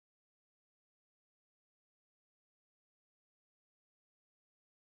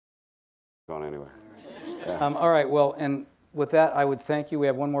gone anyway. All right, well, and with that, I would thank you. We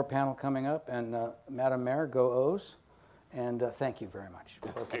have one more panel coming up, and Madam Mayor, go O's, and thank you very much.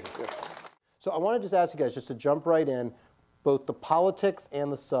 So I want to just ask you guys, just to jump right in, both the politics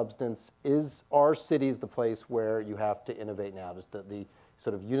and the substance, is our cities the place where you have to innovate now? Just the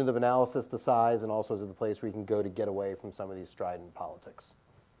sort of unit of analysis, the size, and also is it the place where you can go to get away from some of these strident politics?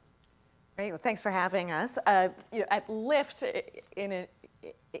 Great, well, thanks for having us. At Lyft,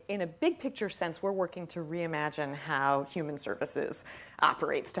 in a big picture sense, we're working to reimagine how human services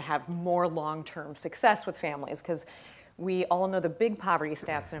operates to have more long-term success with families, because we all know the big poverty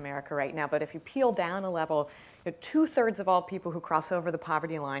stats in America right now, but if you peel down a level, 2/3 of all people who cross over the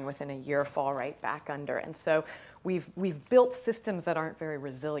poverty line within a year fall right back under. And so we've built systems that aren't very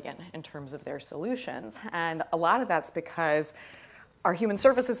resilient in terms of their solutions. And a lot of that's because our human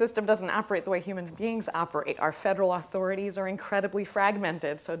services system doesn't operate the way human beings operate. Our federal authorities are incredibly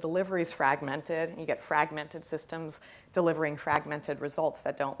fragmented, so delivery is fragmented. You get fragmented systems delivering fragmented results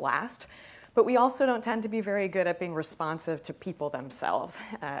that don't last. But we also don't tend to be very good at being responsive to people themselves,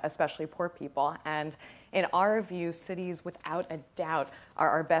 especially poor people. And in our view, cities, without a doubt, are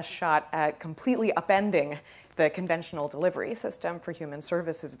our best shot at completely upending the conventional delivery system for human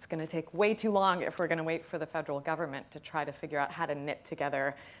services. It's going to take way too long if we're going to wait for the federal government to try to figure out how to knit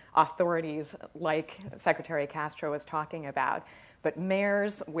together authorities like Secretary Castro was talking about. But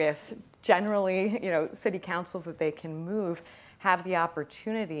mayors with generally, city councils that they can move have the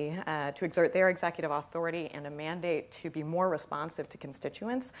opportunity to exert their executive authority and a mandate to be more responsive to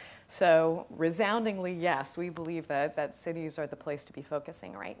constituents. So resoundingly, yes, we believe that cities are the place to be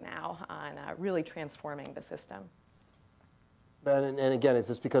focusing right now on really transforming the system. And again, is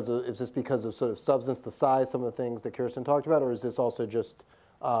this because of sort of substance, the size, some of the things that Kirsten talked about, or is this also just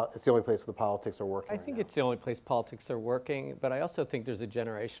it's the only place where the politics are working? I think it's the only place politics are working, but I also think there's a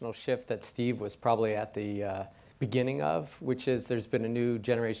generational shift that Steve was probably at the beginning of, which is there's been a new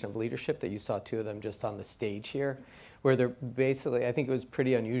generation of leadership that you saw two of them just on the stage here, where they're basically, I think it was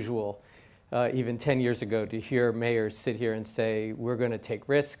pretty unusual even 10 years ago to hear mayors sit here and say, we're going to take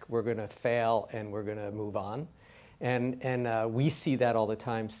risk, we're going to fail, and we're going to move on. And we see that all the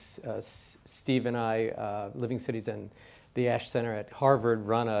time. Steve and I, Living Cities and the Ash Center at Harvard,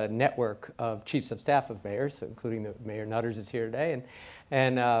 run a network of chiefs of staff of mayors, including the Mayor Nutters is here today,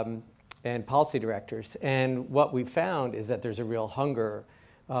 and policy directors. And what we found is that there's a real hunger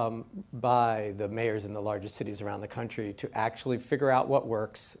by the mayors in the largest cities around the country to actually figure out what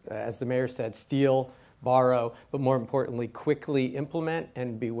works. As the mayor said, steal, borrow, but more importantly, quickly implement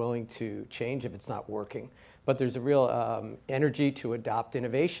and be willing to change if it's not working. But there's a real energy to adopt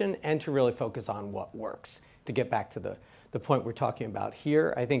innovation and to really focus on what works. To get back to the point we're talking about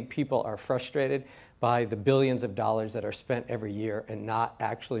here, I think people are frustrated by the billions of dollars that are spent every year and not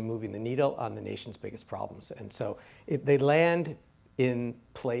actually moving the needle on the nation's biggest problems. And so they land in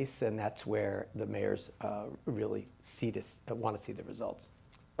place, and that's where the mayors really want to see the results.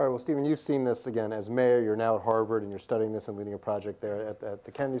 All right, well, Stephen, you've seen this again as mayor. You're now at Harvard, and you're studying this and leading a project there at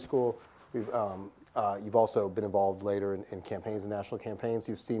the Kennedy School. You've also been involved later in campaigns and national campaigns.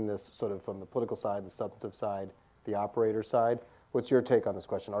 You've seen this sort of from the political side, the substantive side, the operator side. What's your take on this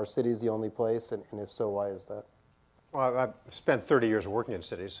question? Are cities the only place, and if so, why is that? Well, I've spent 30 years working in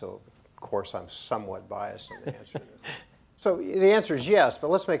cities, so of course I'm somewhat biased in the answer to this. So the answer is yes, but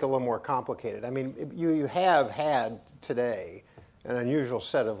let's make it a little more complicated. I mean, you have had today an unusual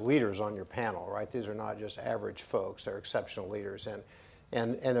set of leaders on your panel, right? These are not just average folks, they're exceptional leaders,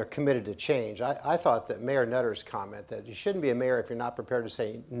 and they're committed to change. I thought that Mayor Nutter's comment that you shouldn't be a mayor if you're not prepared to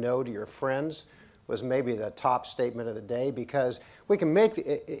say no to your friends was maybe the top statement of the day, because we can make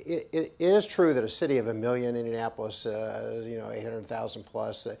it is true that a city of 1 million, Indianapolis, 800,000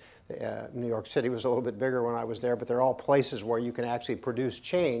 plus, New York City was a little bit bigger when I was there, but they're all places where you can actually produce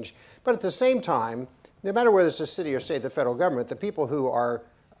change. But at the same time, no matter whether it's a city or state, the federal government, the people who are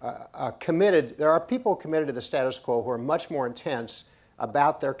committed, there are people committed to the status quo who are much more intense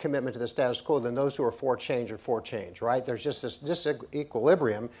about their commitment to the status quo than those who are for change or for change, right? There's just this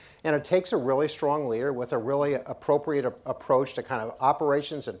disequilibrium, and it takes a really strong leader with a really appropriate approach to kind of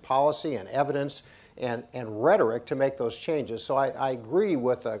operations and policy and evidence and rhetoric to make those changes. So I agree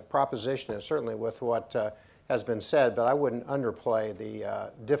with the proposition and certainly with what has been said, but I wouldn't underplay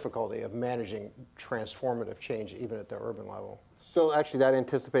the difficulty of managing transformative change even at the urban level. So actually that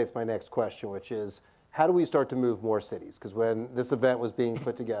anticipates my next question, which is, how do we start to move more cities? Because when this event was being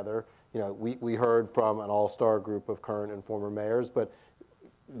put together, we heard from an all-star group of current and former mayors, but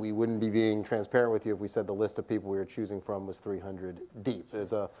we wouldn't be being transparent with you if we said the list of people we were choosing from was 300 deep.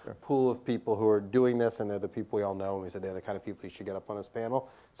 There's a pool of people who are doing this, and they're the people we all know, and we said they're the kind of people you should get up on this panel.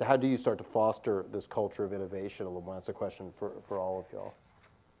 So how do you start to foster this culture of innovation a little more? That's a question for all of y'all.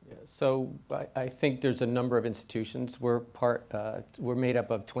 Yeah, so I think there's a number of institutions. We're made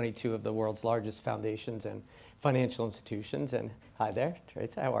up of 22 of the world's largest foundations and financial institutions. And hi there,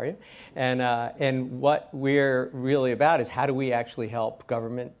 Teresa, how are you? And what we're really about is how do we actually help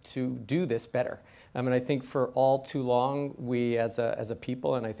government to do this better? I mean, I think for all too long, we as a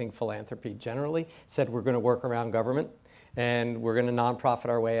people, and I think philanthropy generally, said we're going to work around government and we're going to nonprofit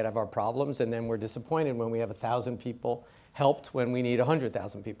our way out of our problems, and then we're disappointed when we have 1,000 people helped when we need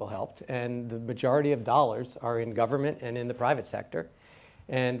 100,000 people helped. And the majority of dollars are in government and in the private sector.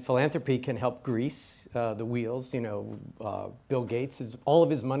 And philanthropy can help grease the wheels. You know, Bill Gates, all of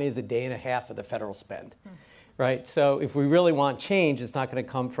his money is a day and a half of the federal spend. Right? So if we really want change, it's not going to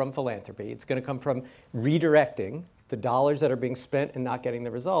come from philanthropy. It's going to come from redirecting the dollars that are being spent and not getting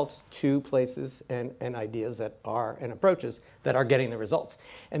the results to places and ideas that are, and approaches that are getting the results.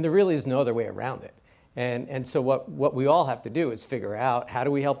 And there really is no other way around it. And so what we all have to do is figure out, how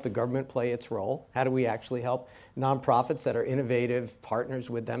do we help the government play its role? How do we actually help nonprofits that are innovative partners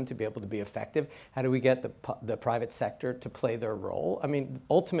with them to be able to be effective? How do we get the private sector to play their role? I mean,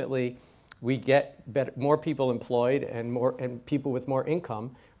 ultimately, we get more people employed and people with more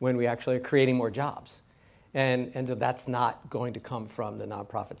income when we actually are creating more jobs. And so that's not going to come from the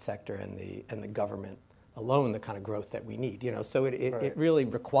nonprofit sector and the government alone, the kind of growth that we need. You know, so it really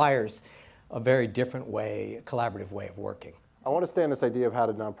requires a very different way, a collaborative way of working. I want to stay on this idea of how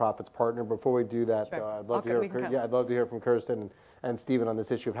do nonprofits partner. Before we do that, sure. I'd love to hear from Kirsten and Stephen on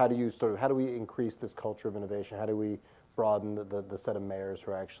this issue of how do we increase this culture of innovation? How do we broaden the set of mayors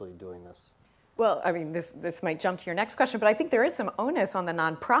who are actually doing this? Well, I mean, this might jump to your next question, but I think there is some onus on the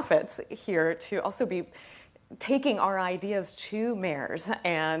nonprofits here to also be taking our ideas to mayors.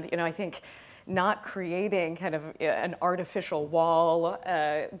 And, you know, I think not creating kind of an artificial wall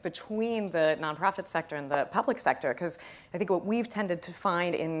between the nonprofit sector and the public sector, because I think what we've tended to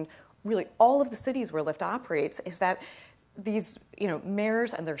find in really all of the cities where Lyft operates is that these, you know,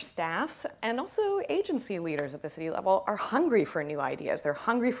 mayors and their staffs and also agency leaders at the city level are hungry for new ideas. They're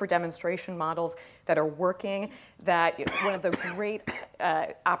hungry for demonstration models that are working. That, you know, one of the great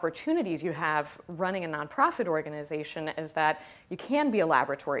opportunities you have running a nonprofit organization is that you can be a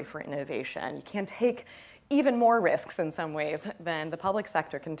laboratory for innovation. You can take even more risks in some ways than the public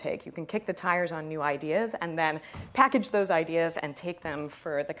sector can take. You can kick the tires on new ideas and then package those ideas and take them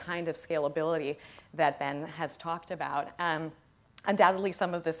for the kind of scalability that Ben has talked about. Undoubtedly,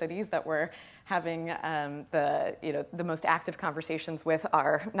 some of the cities that we're having the most active conversations with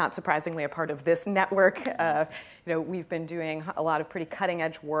are, not surprisingly, a part of this network. We've been doing a lot of pretty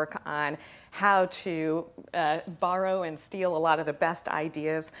cutting-edge work on how to borrow and steal a lot of the best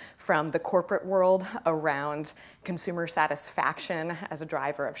ideas from the corporate world around consumer satisfaction as a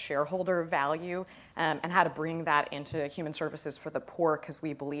driver of shareholder value, and how to bring that into human services for the poor, because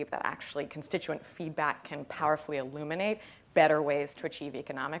we believe that actually constituent feedback can powerfully illuminate better ways to achieve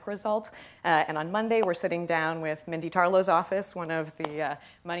economic results. And on Monday, we're sitting down with Mindy Tarlow's office, one of the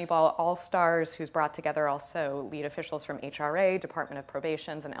Moneyball All-Stars, who's brought together also lead officials from HRA, Department of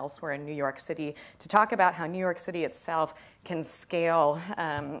Probations, and elsewhere in New York City to talk about how New York City itself can scale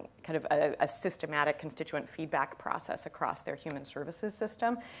kind of a systematic constituent feedback process across their human services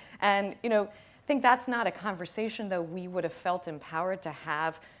system. And, you know, I think that's not a conversation, though, we would have felt empowered to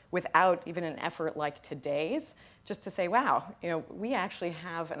have without even an effort like today's, just to say, wow, you know, we actually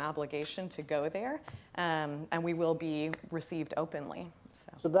have an obligation to go there, and we will be received openly.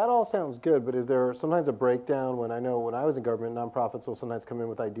 So that all sounds good, but is there sometimes a breakdown? When I was in government, nonprofits will sometimes come in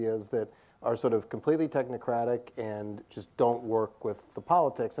with ideas that are sort of completely technocratic and just don't work with the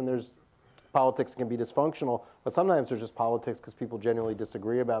politics. And there's politics can be dysfunctional, but sometimes there's just politics because people genuinely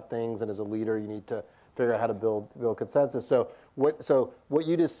disagree about things, and as a leader, you need to figure out how to build consensus. So what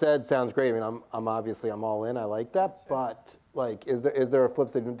you just said sounds great. I mean, I'm obviously all in. I like that, but like, is there a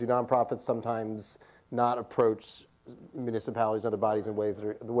flip side? Do nonprofits sometimes not approach municipalities and other bodies in ways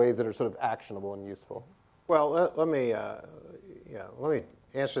that are sort of actionable and useful? Well, let me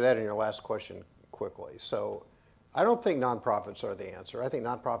answer that in your last question quickly. So, I don't think nonprofits are the answer. I think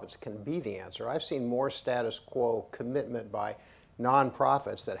nonprofits can be the answer. I've seen more status quo commitment by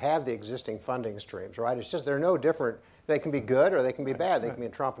nonprofits that have the existing funding streams, right? It's just they're no different. They can be good or they can be bad. They can be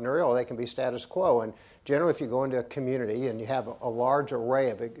entrepreneurial or they can be status quo. And generally, if you go into a community and you have a large array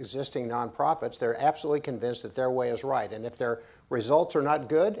of existing nonprofits, they're absolutely convinced that their way is right. And if their results are not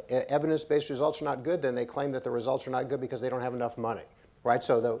good, evidence-based results are not good, then they claim that the results are not good because they don't have enough money. right?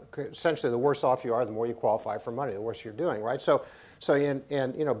 So essentially, the worse off you are, the more you qualify for money, the worse you're doing, right? So Ben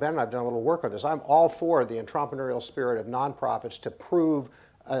and I've done a little work on this. I'm all for the entrepreneurial spirit of nonprofits to prove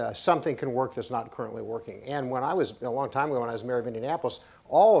something can work that's not currently working. And when I was, a long time ago, when I was mayor of Indianapolis,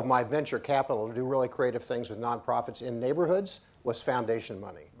 all of my venture capital to do really creative things with nonprofits in neighborhoods was foundation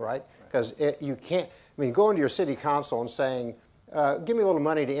money, right? Because you can't, going to your city council and saying, give me a little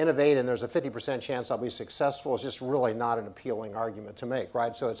money to innovate and there's a 50% chance I'll be successful is just really not an appealing argument to make,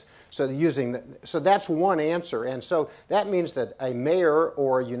 right? So that's one answer. And so that means that a mayor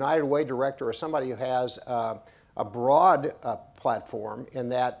or a United Way director or somebody who has a broad platform in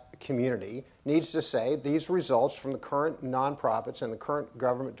that community needs to say these results from the current nonprofits and the current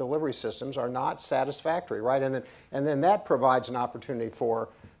government delivery systems are not satisfactory, right? And then that provides an opportunity for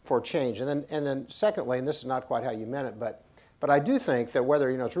change. And then secondly, and this is not quite how you meant it, but I do think that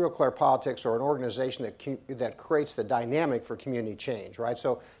whether it's RealClearPolitics or an organization that creates the dynamic for community change, right?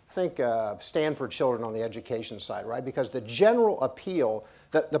 So think Stand for Children on the education side, right? Because the general appeal,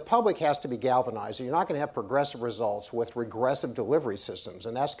 the public has to be galvanized. You're not going to have progressive results with regressive delivery systems,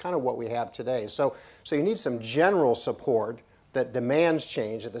 and that's kind of what we have today. So you need some general support that demands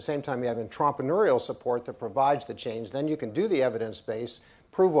change. At the same time, you have entrepreneurial support that provides the change. Then you can do the evidence base,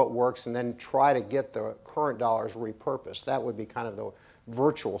 prove what works, and then try to get the current dollars repurposed. That would be kind of the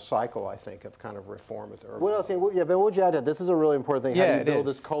virtual cycle, I think, of kind of reform with urban. What else? Ben, what would you add to that? This is a really important thing. How do you build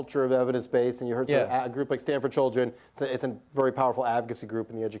is. this culture of evidence-based? And you heard a group like Stand for Children. It's a very powerful advocacy group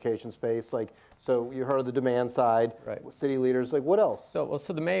in the education space. So you heard of the demand side, right. City leaders. What else? So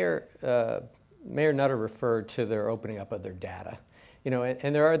the mayor, Mayor Nutter referred to their opening up of their data.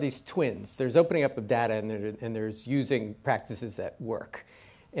 And there are these twins. There's opening up of data, and there's using practices that work.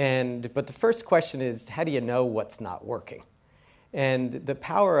 But the first question is, how do you know what's not working? And the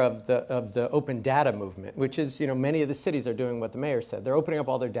power of the open data movement, which is, many of the cities are doing what the mayor said. They're opening up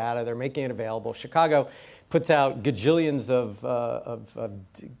all their data. They're making it available. Chicago puts out gajillions of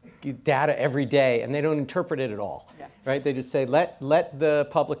data every day, and they don't interpret it at all, right? They just say, let the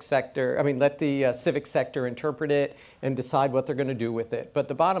public sector, let the civic sector interpret it and decide what they're going to do with it. But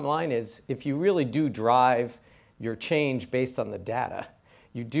the bottom line is, if you really do drive your change based on the data,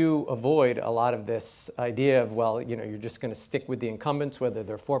 you do avoid a lot of this idea of, you're just going to stick with the incumbents, whether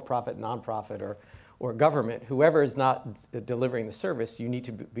they're for-profit, nonprofit, or government. Whoever is not delivering the service, you need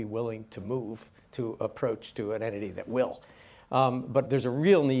to be willing to move to approach to an entity that will. But there's a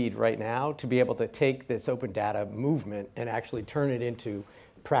real need right now to be able to take this open data movement and actually turn it into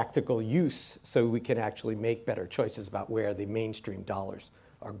practical use so we can actually make better choices about where the mainstream dollars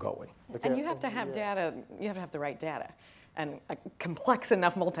are going. And you have to have data, you have to have the right data. And complex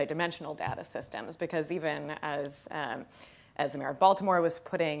enough multidimensional data systems, because even as the mayor of Baltimore was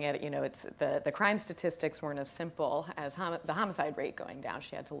putting it, it's the crime statistics weren't as simple as the homicide rate going down.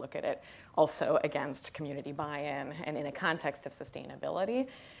 She had to look at it also against community buy-in and in a context of sustainability.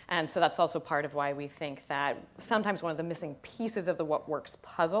 And so that's also part of why we think that sometimes one of the missing pieces of the what works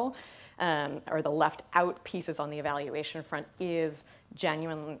puzzle, or the left out pieces on the evaluation front, is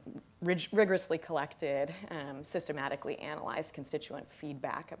genuine, rigorously collected, systematically analyzed constituent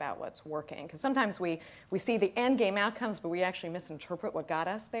feedback about what's working. Because sometimes we see the end game outcomes, but we actually misinterpret what got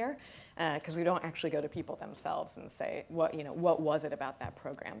us there, because we don't actually go to people themselves and say, what was it about that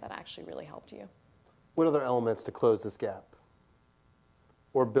program that actually really helped you? What other elements to close this gap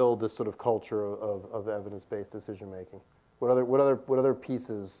or build this sort of culture of evidence-based decision making? What other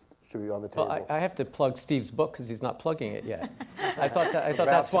pieces should be on the table? Well, I have to plug Steve's book because he's not plugging it yet. I thought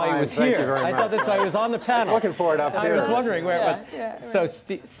that's why he was here. I thought that's why he was on the panel. Looking for it up here. I was wondering where it was. Yeah, so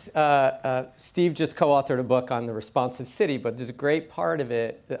Steve just co-authored a book on the responsive city, but there's a great part of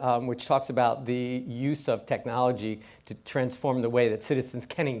it which talks about the use of technology to transform the way that citizens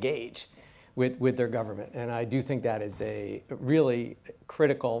can engage with their government. And I do think that is a really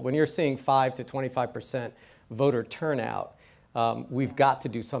critical, when you're seeing 5 to 25% voter turnout, we've got to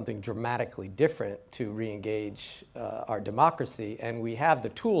do something dramatically different to re-engage our democracy, and we have the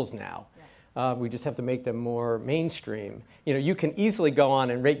tools now. We just have to make them more mainstream. You can easily go on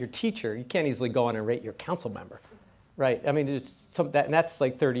and rate your teacher. You can't easily go on and rate your council member, right? And that's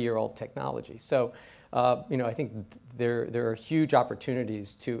like 30-year-old technology. So, I think there are huge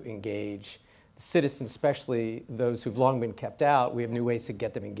opportunities to engage the citizens, especially those who've long been kept out. We have new ways to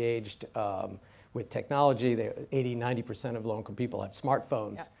get them engaged. With technology, 80–90% of low-income people have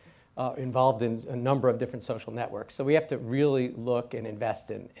smartphones, involved in a number of different social networks. So we have to really look and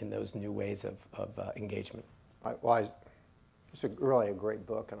invest in those new ways of engagement. It's really a great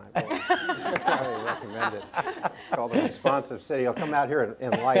book, and I really recommend it. It's called The Responsive City. I'll come out here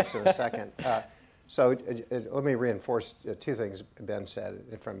in lights in a second. So let me reinforce two things Ben said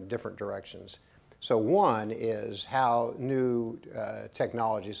from different directions. So one is how new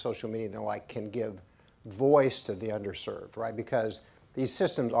technology, social media and the like, can give voice to the underserved, right? Because these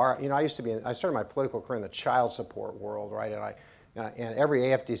systems are, I started my political career in the child support world, right? And every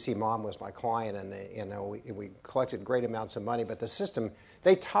AFDC mom was my client, and we collected great amounts of money, but the system,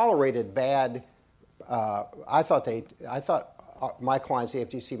 they tolerated bad, I thought my clients,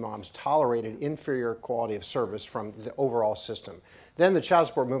 AFDC moms, tolerated inferior quality of service from the overall system. Then the child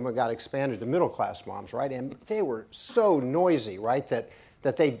support movement got expanded to middle-class moms, right? And they were so noisy, right, that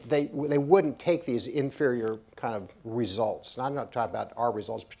they wouldn't take these inferior kind of results. And I'm not talking about our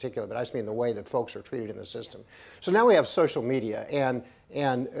results particularly, but I just mean the way that folks are treated in the system. So now we have social media, and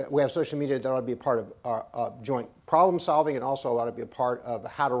we have social media that ought to be a part of our joint problem solving, and also ought to be a part of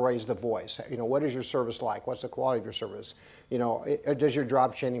how to raise the voice. What is your service like? What's the quality of your service? Does your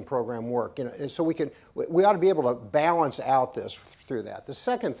job training program work? And so we ought to be able to balance out this through that. The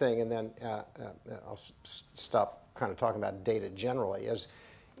second thing, and then I'll stop kind of talking about data generally,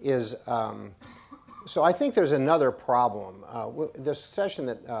 so I think there's another problem. This session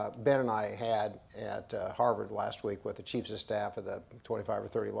that Ben and I had at Harvard last week with the chiefs of staff of the 25 or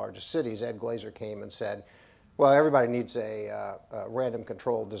 30 largest cities, Ed Glazer came and said, well, everybody needs a random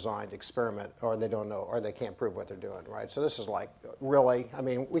control designed experiment, or they don't know, or they can't prove what they're doing, right? So this is like, really? I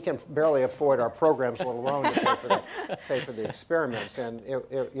mean, we can barely afford our programs, let alone to pay for the experiments. And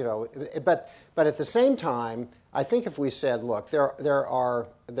but at the same time, I think if we said, look, there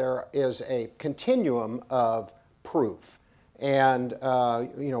is a continuum of proof, and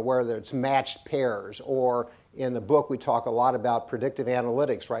whether it's matched pairs, or in the book we talk a lot about predictive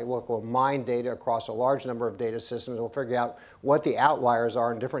analytics, right? We'll mine data across a large number of data systems. We'll figure out what the outliers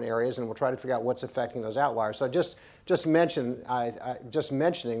are in different areas, and we'll try to figure out what's affecting those outliers. So just mentioning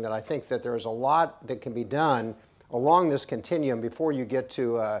that I think that there's a lot that can be done along this continuum before you get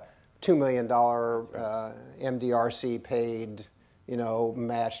to a $2 million MDRC paid,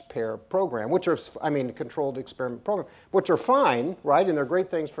 matched pair program, which are, controlled experiment program, which are fine, right? And they're great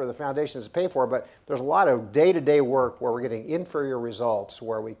things for the foundations to pay for, but there's a lot of day-to-day work where we're getting inferior results,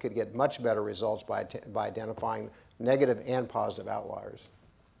 where we could get much better results by identifying negative and positive outliers.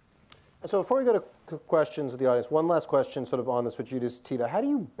 So before we go to questions of the audience, one last question sort of on this, which you just teed up. How do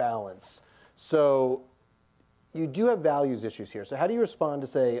you balance? So you do have values issues here. So how do you respond to,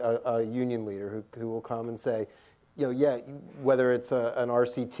 say, a union leader who will come and say, whether it's an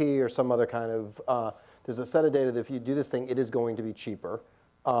RCT or some other kind of, there's a set of data that if you do this thing, it is going to be cheaper.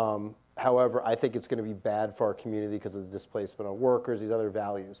 However, I think it's going to be bad for our community because of the displacement of workers, these other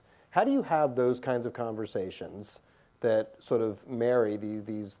values. How do you have those kinds of conversations that sort of marry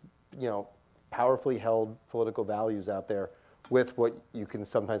these powerfully held political values out there with what you can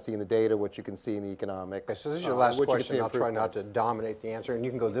sometimes see in the data, what you can see in the economics? Okay, so this is your last question. I'll try not to dominate the answer, and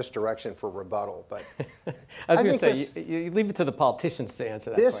you can go this direction for rebuttal. But I was going to say, you leave it to the politicians to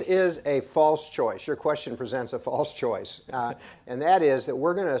answer that question. This is a false choice. Your question presents a false choice, and that is that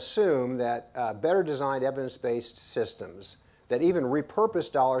we're going to assume that better designed evidence-based systems that even repurpose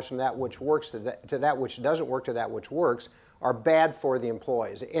dollars from that which works to that which doesn't work to that which works are bad for the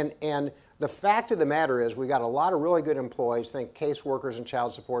employees. And the fact of the matter is we got a lot of really good employees, think caseworkers and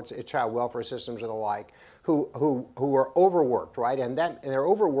child supports, child welfare systems and the like, who are overworked, right? And they're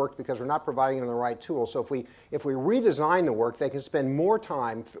overworked because we're not providing them the right tools. So if we redesign the work, they can spend more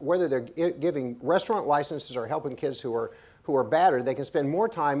time, whether they're giving restaurant licenses or helping kids who are battered, they can spend more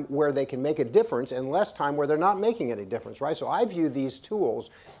time where they can make a difference and less time where they're not making any difference, right? So I view these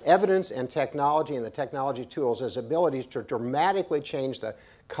tools, evidence and technology and the technology tools, as abilities to dramatically change the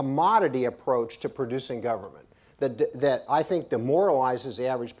commodity approach to producing government that I think demoralizes the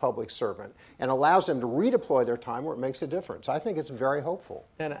average public servant and allows them to redeploy their time where it makes a difference. I think it's very hopeful.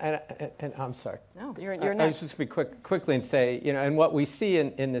 And I'm sorry. No, you're I next. was just going to be quickly and say, and what we see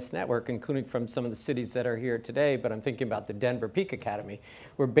in this network, including from some of the cities that are here today, but I'm thinking about the Denver Peak Academy,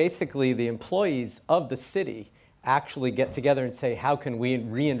 where basically the employees of the city actually get together and say, how can we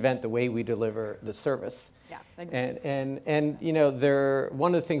reinvent the way we deliver the service? Yeah, exactly. And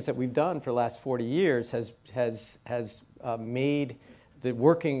one of the things that we've done for the last 40 years has made the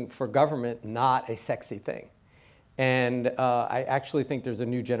working for government not a sexy thing. And I actually think there's a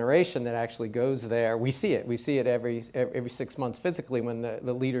new generation that actually goes there. We see it. We see it every 6 months physically when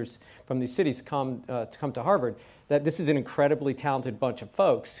the leaders from these cities come to Harvard, that this is an incredibly talented bunch of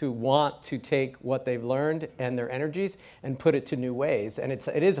folks who want to take what they've learned and their energies and put it to new ways. And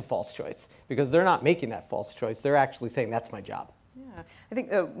it is a false choice because they're not making that false choice. They're actually saying, that's my job. Yeah, I think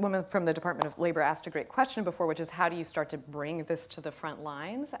the woman from the Department of Labor asked a great question before, which is how do you start to bring this to the front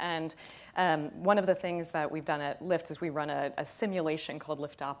lines? And One of the things that we've done at Lyft is we run a simulation called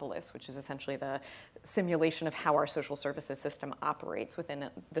Liftopolis, which is essentially the simulation of how our social services system operates within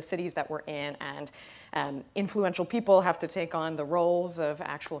the cities that we're in. And influential people have to take on the roles of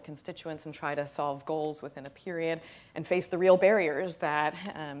actual constituents and try to solve goals within a period and face the real barriers that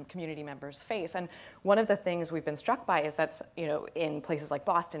community members face. And one of the things we've been struck by is that, in places like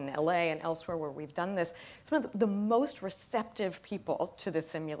Boston and LA and elsewhere where we've done this, some of the most receptive people to this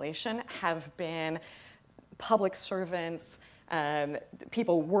simulation have been public servants,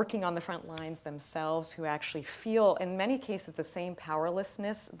 people working on the front lines themselves who actually feel, in many cases, the same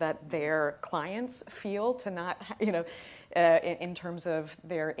powerlessness that their clients feel to not, in terms of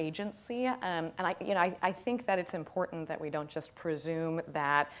their agency. And I think that it's important that we don't just presume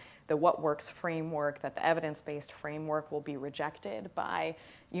that the what works framework, that the evidence-based framework will be rejected by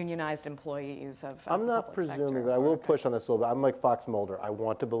unionized employees of I'm not presuming, but I will push on this a little bit. I'm like Fox Mulder. I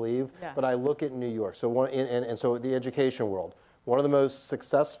want to believe, but I look at New York. So so the education world, one of the most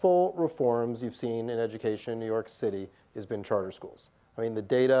successful reforms you've seen in education in New York City has been charter schools. I mean, the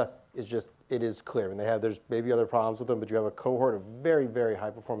data is just, it is clear. And there's maybe other problems with them, but you have a cohort of very, very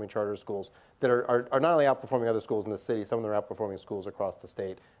high-performing charter schools that are not only outperforming other schools in the city, some of them are outperforming schools across the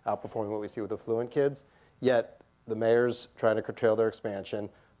state, outperforming what we see with affluent kids. Yet the mayor's trying to curtail their expansion.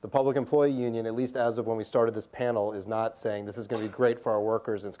 The public employee union, at least as of when we started this panel, is not saying this is going to be great for our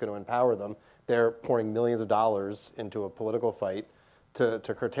workers and it's going to empower them. They're pouring millions of dollars into a political fight to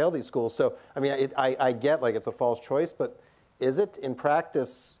curtail these schools. So, I mean, I get like it's a false choice, but is it? In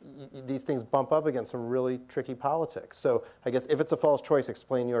practice, these things bump up against some really tricky politics. So I guess if it's a false choice,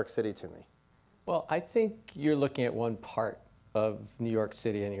 explain New York City to me. Well, I think you're looking at one part of New York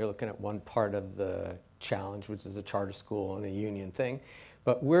City, and you're looking at one part of the challenge, which is a charter school and a union thing.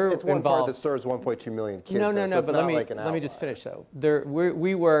 But it's one involved. Part that serves 1.2 million kids. No, so but let me just finish though.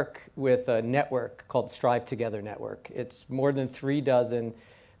 We work with a network called Strive Together Network. It's more than 36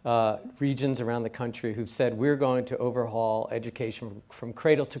 regions around the country who've said we're going to overhaul education from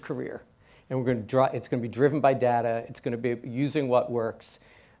cradle to career, and it's going to be driven by data. It's going to be using what works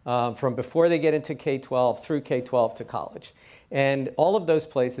from before they get into K-12 through K-12 to college. And all of those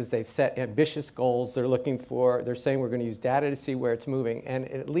places, they've set ambitious goals. They're saying we're going to use data to see where it's moving. And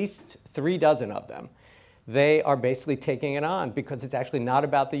at least 36 of them, they are basically taking it on because it's actually not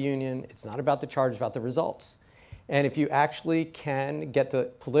about the union. It's not about the charge, it's about the results. And if you actually can get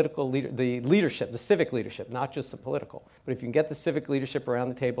the leadership, the civic leadership, not just the political, but if you can get the civic leadership around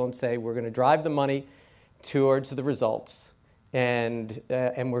the table and say, we're going to drive the money towards the results, and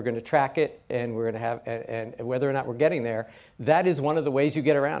we're going to track it, and we're going to have, and whether or not we're getting there, that is one of the ways you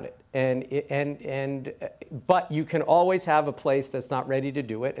get around it. But you can always have a place that's not ready to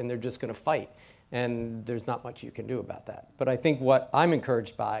do it, and they're just going to fight, and there's not much you can do about that. But I think what I'm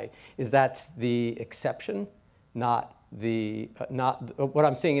encouraged by is that's the exception, not what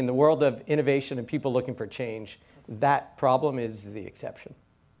I'm seeing in the world of innovation and people looking for change. That problem is the exception.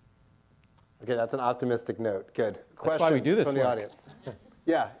 Okay, that's an optimistic note. Good. That's why we do this from the audience.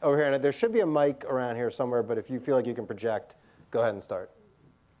 Yeah, over here. And there should be a mic around here somewhere, but if you feel like you can project, go ahead and start.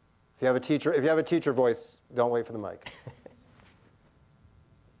 If you have a teacher voice, don't wait for the mic.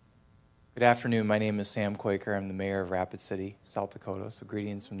 Good afternoon. My name is Sam Quaker. I'm the mayor of Rapid City, South Dakota. So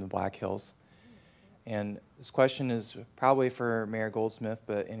greetings from the Black Hills. And this question is probably for Mayor Goldsmith,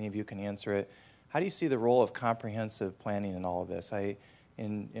 but any of you can answer it. How do you see the role of comprehensive planning in all of this?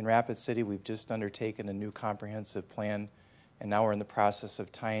 In Rapid City, we've just undertaken a new comprehensive plan, and now we're in the process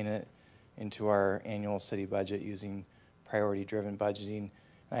of tying it into our annual city budget using priority-driven budgeting.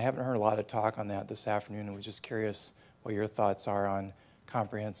 And I haven't heard a lot of talk on that this afternoon, and was just curious what your thoughts are on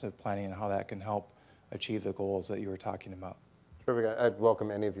comprehensive planning and how that can help achieve the goals that you were talking about. Terrific. I'd welcome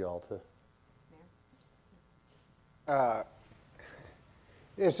any of you all to.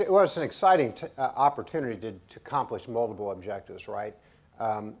 It was an exciting opportunity to accomplish multiple objectives, right?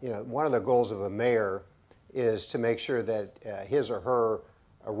 One of the goals of a mayor is to make sure that his or her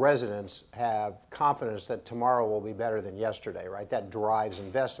residents have confidence that tomorrow will be better than yesterday, right? That drives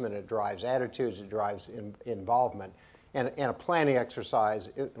investment, it drives attitudes, it drives involvement. And a planning exercise,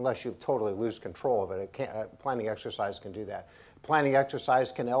 unless you totally lose control of it, a planning exercise can do that. Planning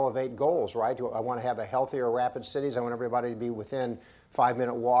exercise can elevate goals, right? I want to have a healthier Rapid Cities. I want everybody to be within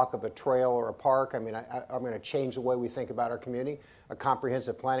 5-minute walk of a trail or a park. I mean, I'm going to change the way we think about our community. A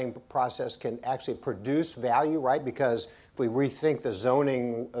comprehensive planning process can actually produce value, right? Because if we rethink the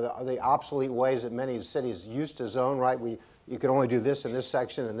zoning, the obsolete ways that many cities used to zone, right? You can only do this in this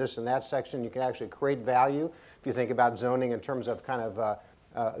section and this in that section. You can actually create value. If you think about zoning in terms of kind of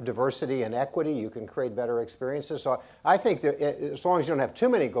diversity and equity, you can create better experiences. So I think that as long as you don't have too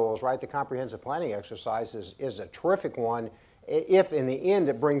many goals, right, the comprehensive planning exercise is a terrific one if in the end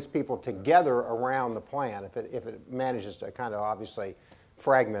it brings people together around the plan. If it manages to kind of obviously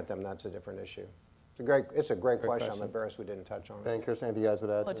fragment them, that's a different issue. It's a great question. I'm embarrassed we didn't touch on it. And Kirsten, anything you guys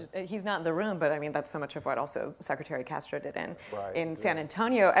would add? Well, he's not in the room, but I mean, that's so much of what also Secretary Castro did in San yeah.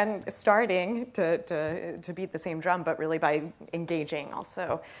 Antonio, and starting to beat the same drum, but really by engaging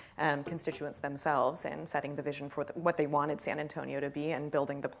also constituents themselves and setting the vision for what they wanted San Antonio to be and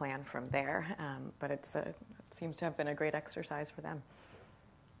building the plan from there. But it seems to have been a great exercise for them.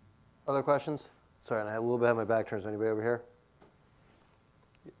 Other questions? Sorry, and I had a little bit of my back turned. Is anybody over here?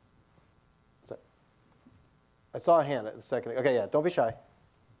 I saw a hand a second ago. Okay, yeah, don't be shy.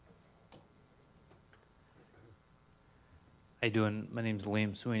 How you doing? My name's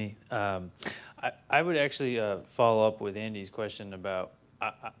Liam Sweeney. I would actually follow up with Andy's question about,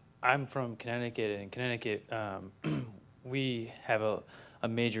 I'm from Connecticut, and in Connecticut, we have a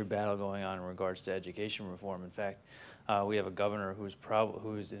major battle going on in regards to education reform. In fact, we have a governor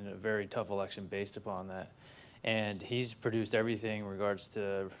who's in a very tough election based upon that. And he's produced everything in regards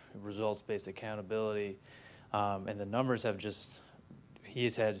to results-based accountability. And the numbers have he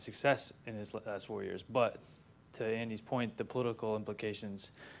has had success in his last 4 years. But to Andy's point, the political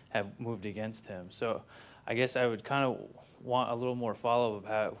implications have moved against him. So I guess I would kind of want a little more follow-up of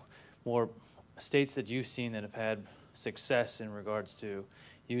how more states that you've seen that have had success in regards to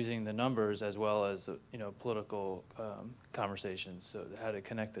using the numbers as well as political conversations, so how to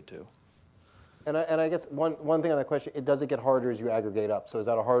connect the two. And I guess one thing on that question, does it get harder as you aggregate up? So is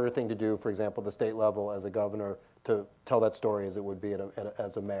that a harder thing to do, for example, the state level as a governor, to tell that story as it would be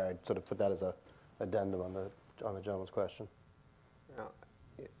as a mayor? I'd sort of put that as a addendum on the gentleman's question.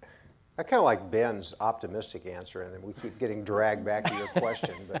 I kind of like Ben's optimistic answer, and then we keep getting dragged back to your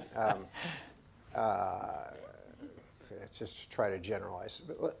question. But just to try to generalize.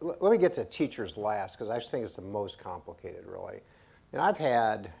 But let me get to teachers last, because I just think it's the most complicated, really. And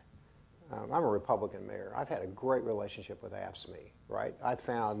I'm a Republican mayor. I've had a great relationship with AFSCME, right? I've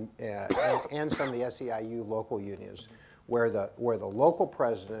found, and some of the SEIU local unions, where the local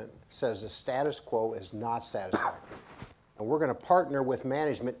president says the status quo is not satisfactory. And we're going to partner with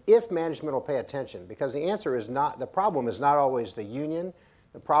management if management will pay attention, because the answer is not, the problem is not always the union.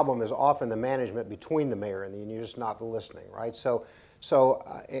 The problem is often the management between the mayor and the union, just not listening, right? So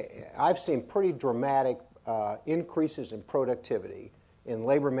I've seen pretty dramatic increases in productivity in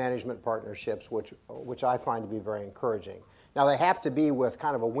labor management partnerships, which I find to be very encouraging. Now, they have to be with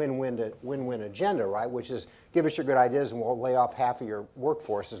kind of a win-win agenda, right? Which is, give us your good ideas and we'll lay off half of your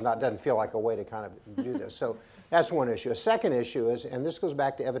workforce. Doesn't feel like a way to kind of do this. So that's one issue. A second issue is, and this goes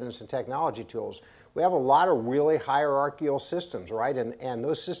back to evidence and technology tools, we have a lot of really hierarchical systems, right? And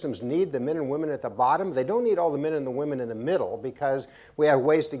those systems need the men and women at the bottom. They don't need all the men and the women in the middle, because we have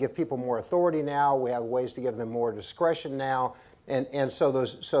ways to give people more authority now. We have ways to give them more discretion now. And so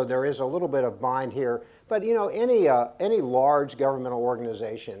there is a little bit of bind here. But any large governmental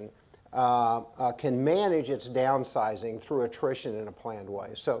organization can manage its downsizing through attrition in a planned way.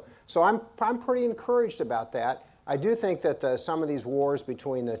 So I'm pretty encouraged about that. I do think that some of these wars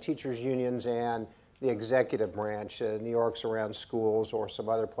between the teachers' unions and the executive branch, New York's around schools or some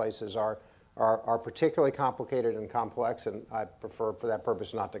other places, are particularly complicated and complex, and I prefer for that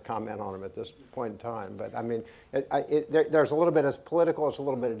purpose not to comment on them at this point in time. But I mean, there's a little bit of political, it's a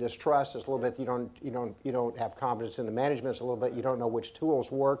little bit of distrust, it's a little bit you don't have confidence in the management, it's a little bit you don't know which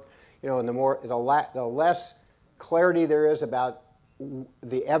tools work, and the less clarity there is about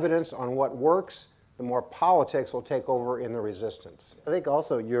the evidence on what works, the more politics will take over in the resistance. I think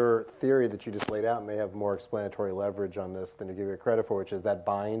also your theory that you just laid out may have more explanatory leverage on this than you give it credit for, which is that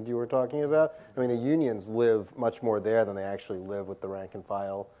bind you were talking about. I mean, the unions live much more there than they actually live with the rank and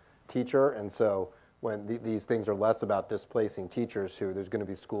file teacher, and so when these things are less about displacing teachers who there's going to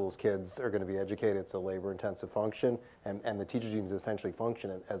be schools, kids are going to be educated, it's a labor-intensive function, and the teachers unions essentially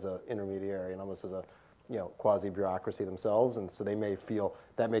function as an intermediary and almost as a quasi-bureaucracy themselves, and so they may feel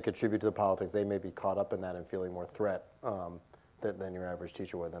that may contribute to the politics. They may be caught up in that and feeling more threat than your average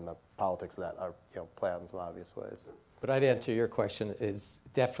teacher would, and the politics of that are play out in some obvious ways. But I'd answer your question is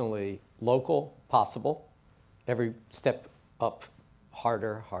definitely local, possible. Every step up,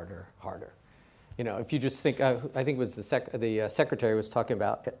 harder. If you just think, I think it was the secretary was talking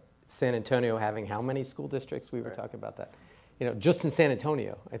about San Antonio having how many school districts? We were talking about that. Just in San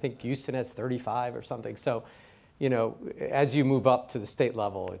Antonio, I think Houston has 35 or something. So, as you move up to the state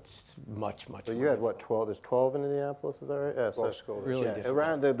level, it's much. So you had what, 12? There's 12 in Indianapolis, is that right? Yeah, 12 schools. Really different.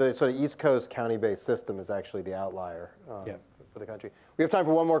 Around the sort of East Coast county-based system is actually the outlier for the country. We have time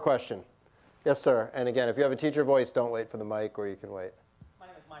for one more question. Yes, sir. And again, if you have a teacher voice, don't wait for the mic, or you can wait. My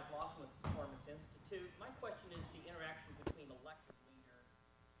name is Mike Lawson with Performance Institute. My question is the interaction between elected leaders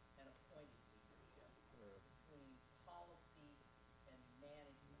and appointed leadership, between policy and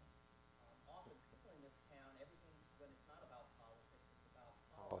management. Often people in this town, everything, when it's not about politics, it's about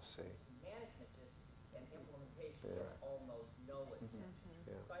policy. Management is and implementation is almost no attention.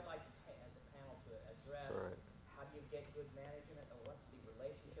 So I'd like to, as a panel, to address how do you get good management, and what's the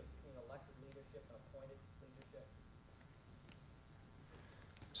relationship between elected leadership and appointed leadership?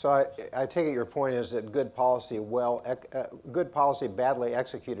 So I take it your point is that good policy, badly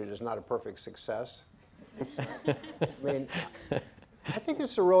executed is not a perfect success. I mean, I think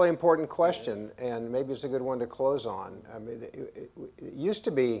it's a really important question, and maybe it's a good one to close on. I mean, it used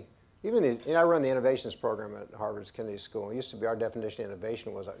to be, I run the innovations program at Harvard's Kennedy School. It used to be our definition of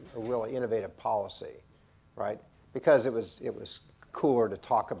innovation was a really innovative policy, right? Because it was cooler to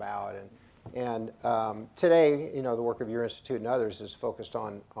talk about. And today, the work of your institute and others is focused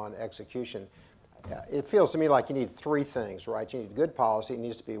on execution. It feels to me like you need three things, right? You need good policy. It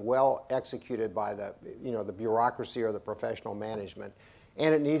needs to be well executed by the bureaucracy or the professional management.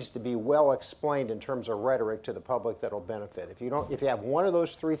 And it needs to be well explained in terms of rhetoric to the public that will benefit. If you have one of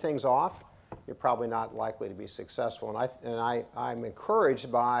those three things off, you're probably not likely to be successful. And I'm encouraged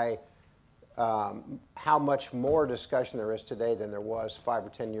by how much more discussion there is today than there was 5 or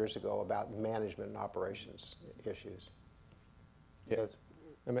 10 years ago about management and operations issues. Yes.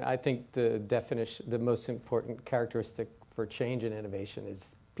 I mean, I think the most important characteristic for change and innovation is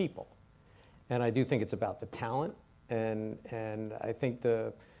people. And I do think it's about the talent. And I think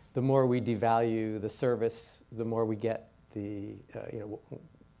the more we devalue the service, the more we get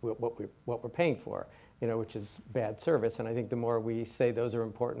what we're paying for, which is bad service. And I think the more we say those are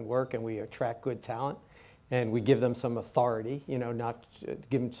important work and we attract good talent and we give them some authority, not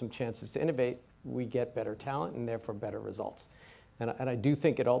give them some chances to innovate, we get better talent and therefore better results. And I do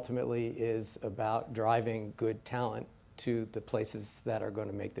think it ultimately is about driving good talent to the places that are going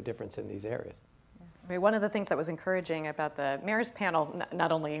to make the difference in these areas. I mean, one of the things that was encouraging about the mayor's panel,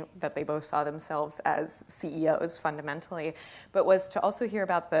 not only that they both saw themselves as CEOs fundamentally, but was to also hear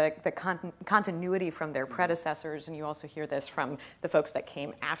about the continuity from their predecessors, and you also hear this from the folks that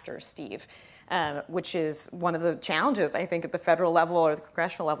came after Steve, which is one of the challenges, I think, at the federal level or the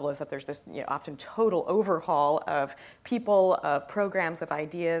congressional level, is that there's this often total overhaul of people, of programs, of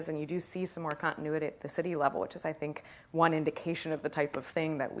ideas, and you do see some more continuity at the city level, which is, I think, one indication of the type of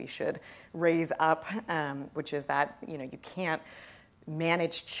thing that we should raise up, which is that you can't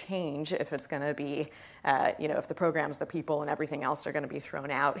manage change if it's going to be, if the programs, the people, and everything else are going to be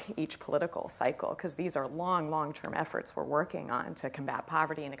thrown out each political cycle, because these are long-term efforts we're working on to combat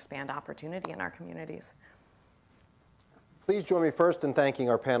poverty and expand opportunity in our communities. Please join me first in thanking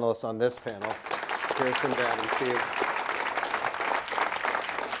our panelists on this panel, Kirsten, Dan, and Steve.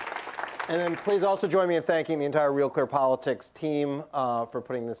 And then please also join me in thanking the entire Real Clear Politics team for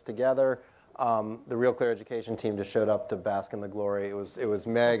putting this together. The Real Clear Education team just showed up to bask in the glory. It was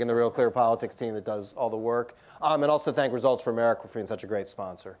Meg and the Real Clear Politics team that does all the work. And also thank Results for America for being such a great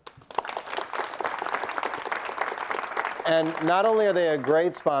sponsor. And not only are they a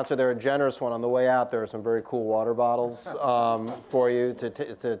great sponsor, they're a generous one. On the way out, there are some very cool water bottles for you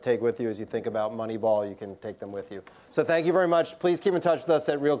to take with you as you think about Moneyball. You can take them with you. So thank you very much. Please keep in touch with us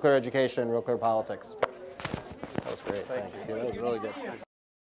at Real Clear Education and Real Clear Politics. That was great. Thanks. Yeah, that was really good.